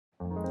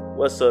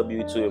What's up,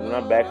 YouTube? And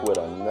I'm back with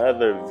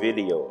another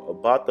video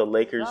about the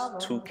Lakers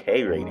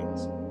 2K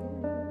ratings.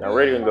 Now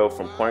we're gonna go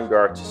from point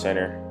guard to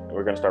center, and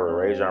we're gonna start with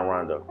Rajon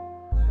Rondo.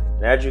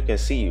 And as you can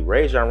see,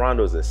 Rajon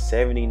Rondo is a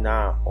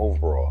 79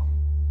 overall.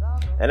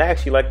 And I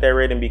actually like that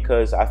rating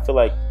because I feel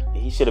like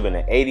he should have been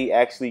an 80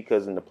 actually,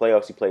 because in the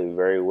playoffs he played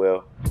very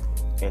well.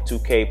 And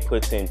 2K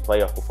puts in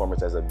playoff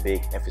performance as a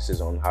big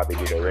emphasis on how they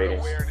do their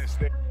ratings.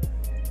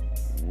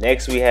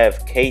 Next, we have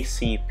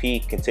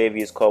KCP,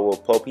 Kentavious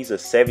Caldwell-Pope. He's a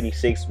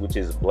 76, which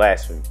is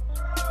blasphemy.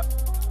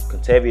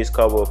 Kentavious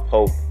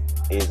Caldwell-Pope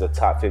is a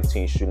top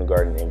 15 shooting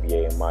guard in the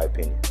NBA, in my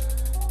opinion.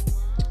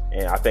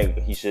 And I think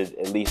he should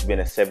at least been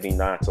a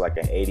 79 to like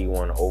an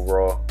 81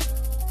 overall,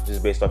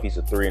 just based off he's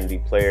a 3-and-D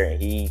player.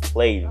 And he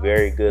played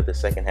very good the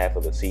second half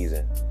of the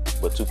season.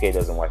 But 2K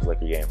doesn't watch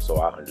Laker games, so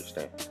I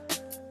understand.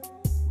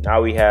 Now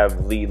we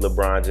have lead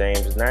LeBron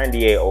James,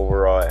 98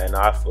 overall, and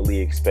I fully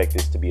expect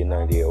this to be a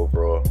 98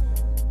 overall.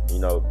 You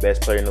know,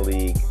 best player in the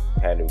league,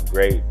 had a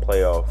great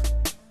playoff.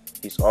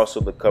 He's also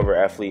the cover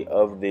athlete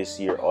of this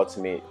year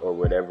Ultimate or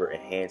whatever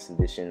enhanced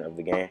edition of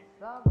the game.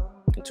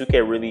 And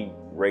 2K really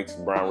rates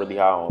LeBron really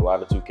high on a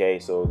lot of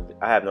 2K, so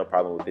I have no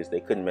problem with this. They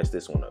couldn't mess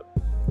this one up.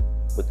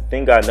 But the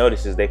thing I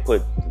noticed is they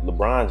put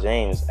LeBron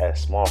James at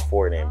small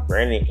forward and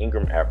Brandon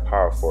Ingram at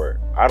power forward.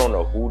 I don't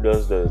know who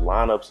does the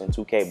lineups in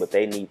 2K, but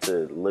they need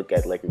to look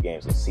at Laker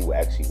games and see what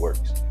actually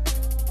works.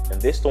 And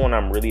this the one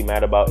I'm really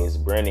mad about is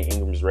Brandon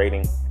Ingram's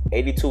rating.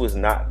 82 is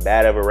not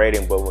bad of a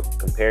rating, but when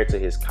compared to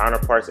his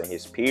counterparts and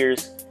his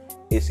peers,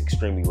 it's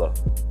extremely low.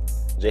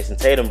 Jason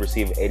Tatum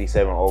received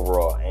 87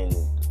 overall, and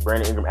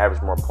Brandon Ingram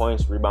averaged more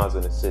points, rebounds,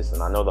 and assists.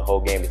 And I know the whole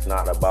game is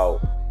not about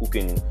who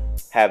can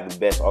have the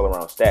best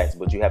all-around stats,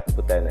 but you have to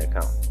put that in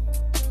account.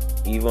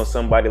 Even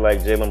somebody like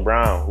Jaylen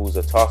Brown, who's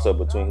a toss-up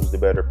between who's the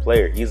better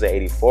player, he's an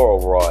 84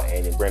 overall,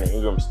 and Brandon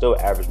Ingram still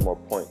averaged more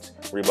points,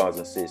 rebounds,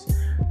 and assists.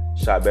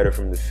 Shot better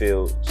from the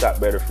field,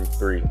 shot better from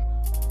three.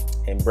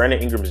 And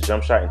Brandon Ingram's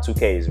jump shot in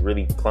 2K is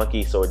really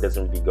clunky, so it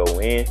doesn't really go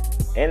in.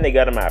 And they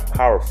got him at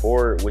power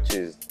forward, which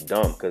is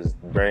dumb because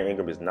Brandon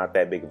Ingram is not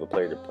that big of a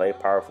player to play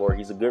power forward.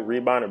 He's a good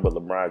rebounder, but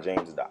LeBron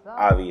James is the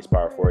obvious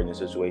power forward in this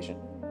situation.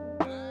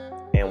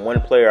 And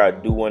one player I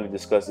do want to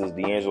discuss is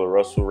D'Angelo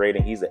Russell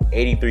rating. He's an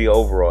 83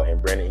 overall,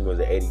 and Brandon Ingram's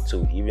an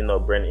 82. Even though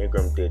Brandon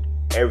Ingram did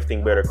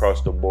everything better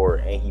across the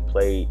board, and he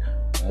played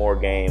more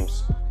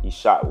games, he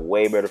shot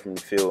way better from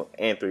the field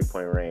and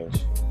three-point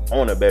range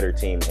on a better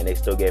team, and they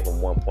still gave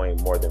him 1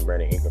 point more than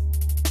Brandon Ingram.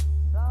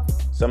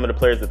 Some of the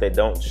players that they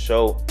don't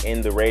show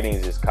in the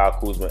ratings is Kyle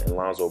Kuzma and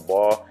Lonzo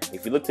Ball.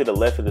 If you look to the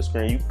left of the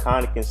screen, you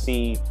kind of can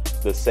see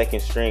the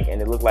second string,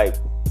 and it looked like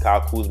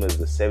Kyle Kuzma is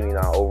the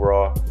 79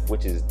 overall,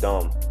 which is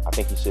dumb. I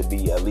think he should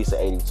be at least an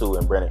 82,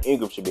 and Brandon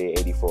Ingram should be an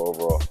 84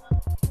 overall.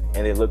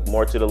 And then look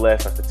more to the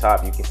left at the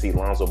top, you can see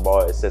Lonzo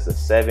Ball. It says a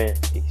 7.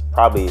 It's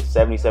probably a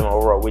 77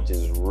 overall, which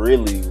is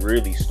really,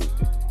 really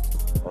stupid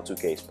on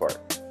 2K's part.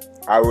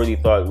 I really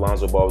thought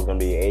Lonzo Ball was going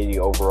to be an 80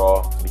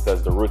 overall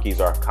because the rookies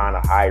are kind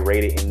of high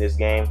rated in this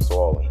game.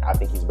 So I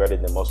think he's better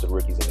than most of the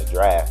rookies in the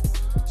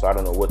draft. So I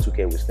don't know what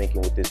 2K was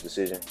thinking with this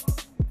decision.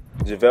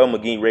 JaVale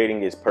McGee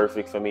rating is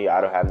perfect for me. I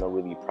don't have no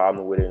really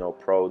problem with it, no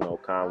pro, no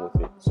con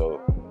with it.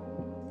 So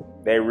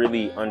they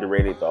really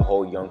underrated the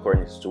whole young court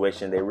in the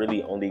situation. They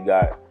really only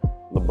got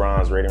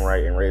LeBron's rating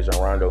right and Rajon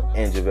Rondo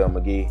and JaVale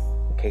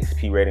McGee.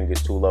 KCP rating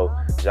is too low.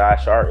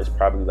 Josh Hart is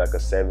probably like a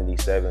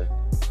 77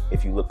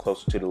 if you look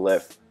closer to the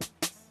left.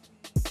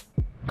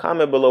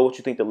 Comment below what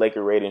you think the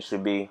Laker rating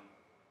should be.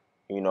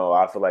 You know,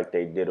 I feel like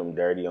they did them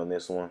dirty on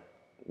this one.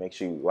 Make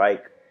sure you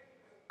like,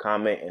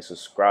 comment, and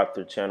subscribe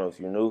to the channel if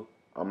you're new.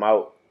 I'm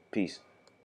out. Peace.